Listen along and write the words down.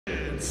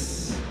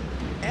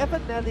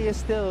Evan Nelly is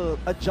still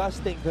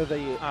adjusting to the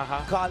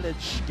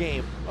college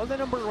game. Well, the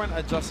number one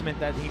adjustment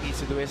that he needs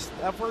to do is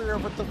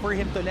for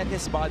him to let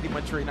his body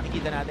mature.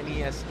 Nakikita natin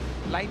he has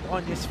light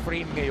on his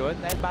frame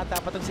ngayon. Dahil bata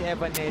pa itong si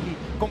Evan Nelly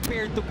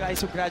compared to guys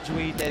who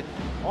graduated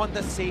on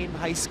the same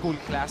high school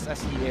class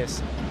as he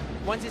is.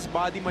 Once his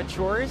body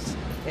matures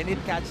and it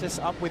catches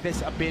up with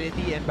his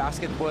ability and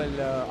basketball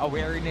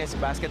awareness,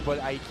 basketball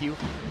IQ,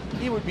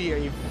 he would be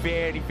a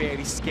very,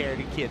 very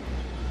scary kid.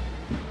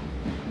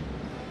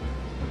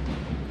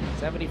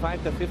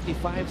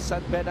 75-55,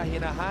 San Beda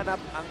hinahanap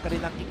ang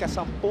kanilang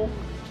ikasampung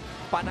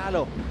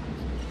panalo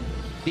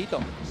dito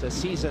sa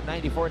season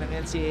 94 ng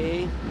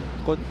NCAA.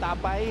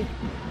 Kuntapay,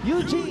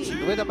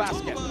 Eugene with a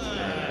basket.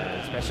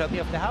 Specialty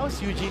of the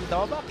house, Eugene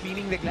Toba,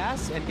 cleaning the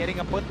glass and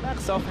getting a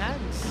putback, soft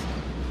hands.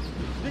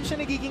 Doon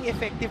siya nagiging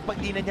effective pag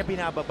di na niya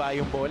binababa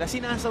yung bola.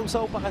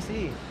 Sinasawsaw pa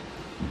kasi.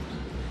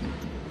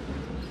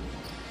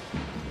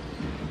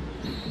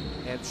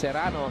 And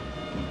Serrano,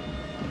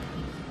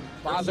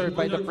 bothered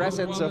by the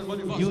presence of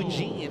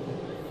Eugene.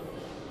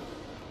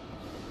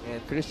 And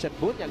Christian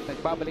Bunyag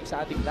nagbabalik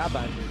sa ating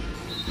laban.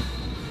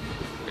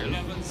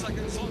 11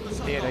 seconds on the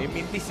shot. Yung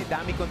mintis si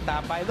Dami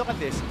Kuntapay. Look at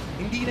this.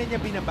 Hindi na niya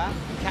binaba.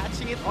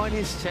 Catching it on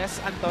his chest,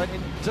 Anton,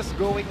 and just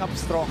going up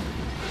strong.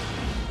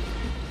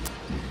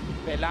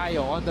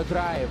 Pelayo on the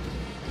drive.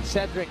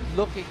 Cedric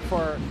looking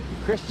for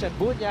Christian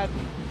Bunyag.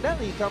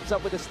 Nelly comes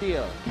up with a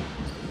steal.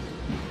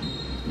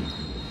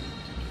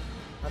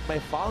 At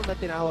may foul na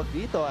tinawag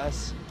dito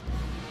as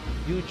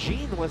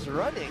Eugene was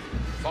running.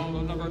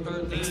 Foul number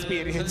 13.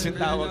 Experience yung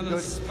tawag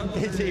doon.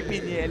 JP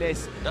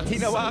Nieles.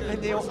 Hinawakan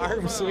niya yung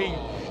arm swing.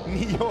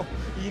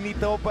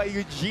 Inito pa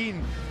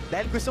Eugene.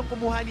 Dahil gustong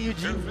kumuha ni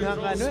Eugene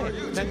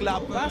ng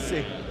lob pass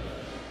eh.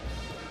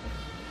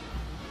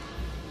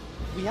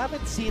 We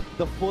haven't seen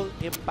the full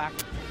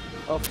impact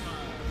of,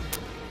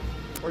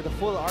 or the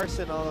full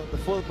arsenal,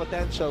 the full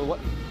potential,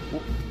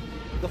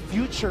 the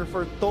future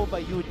for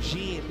Toba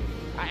Eugene.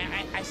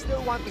 I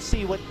still want to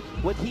see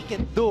what he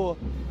can do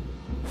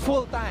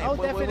full-time. Oh,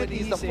 when definitely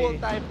he's the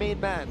full-time main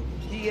man.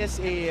 He is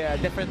a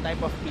different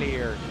type of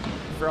player.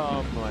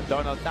 From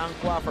Donald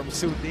Tangqua, from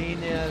Sue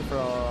Daniel,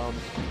 from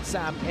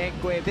Sam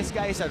Ekwe. This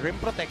guy is a rim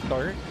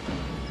protector.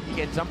 He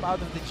can jump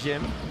out of the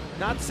gym.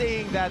 Not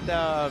saying that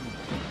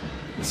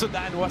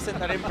Sudan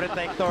wasn't a rim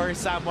protector,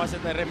 Sam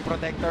wasn't a rim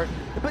protector.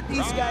 But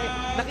this guy,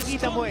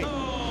 nakikita mo eh,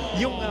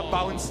 yung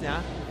bounce niya,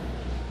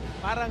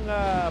 parang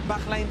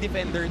backline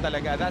defender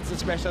talaga. That's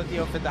the specialty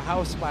of the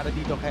house para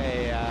dito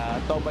kay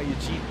Toba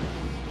Eugene.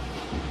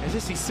 Kasi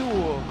si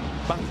Sue,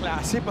 bang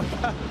klase pa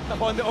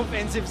on the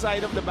offensive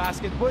side of the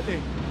basketball eh.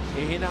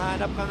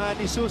 Hinahanap ka nga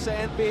ni Sue sa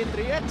NBA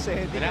 3X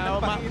eh. Hindi ka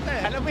nagpakita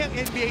eh. Alam mo yung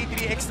NBA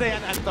 3X na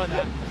yan, Anton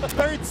ha?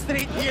 Third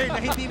straight year na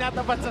hindi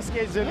natapat sa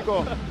schedule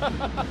ko.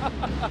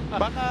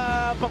 Baka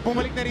pag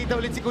bumalik na rito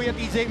ulit si Kuya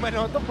TJ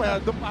Manoto,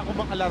 doon pa ako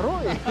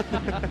makalaro eh.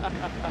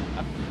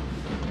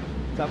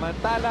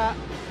 Samantala,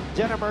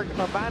 Jennifer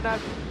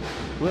Mabanag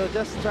will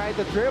just try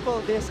to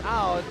dribble this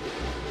out.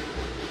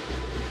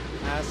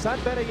 San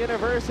Beda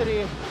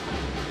University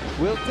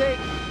will take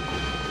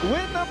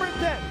win number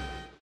 10.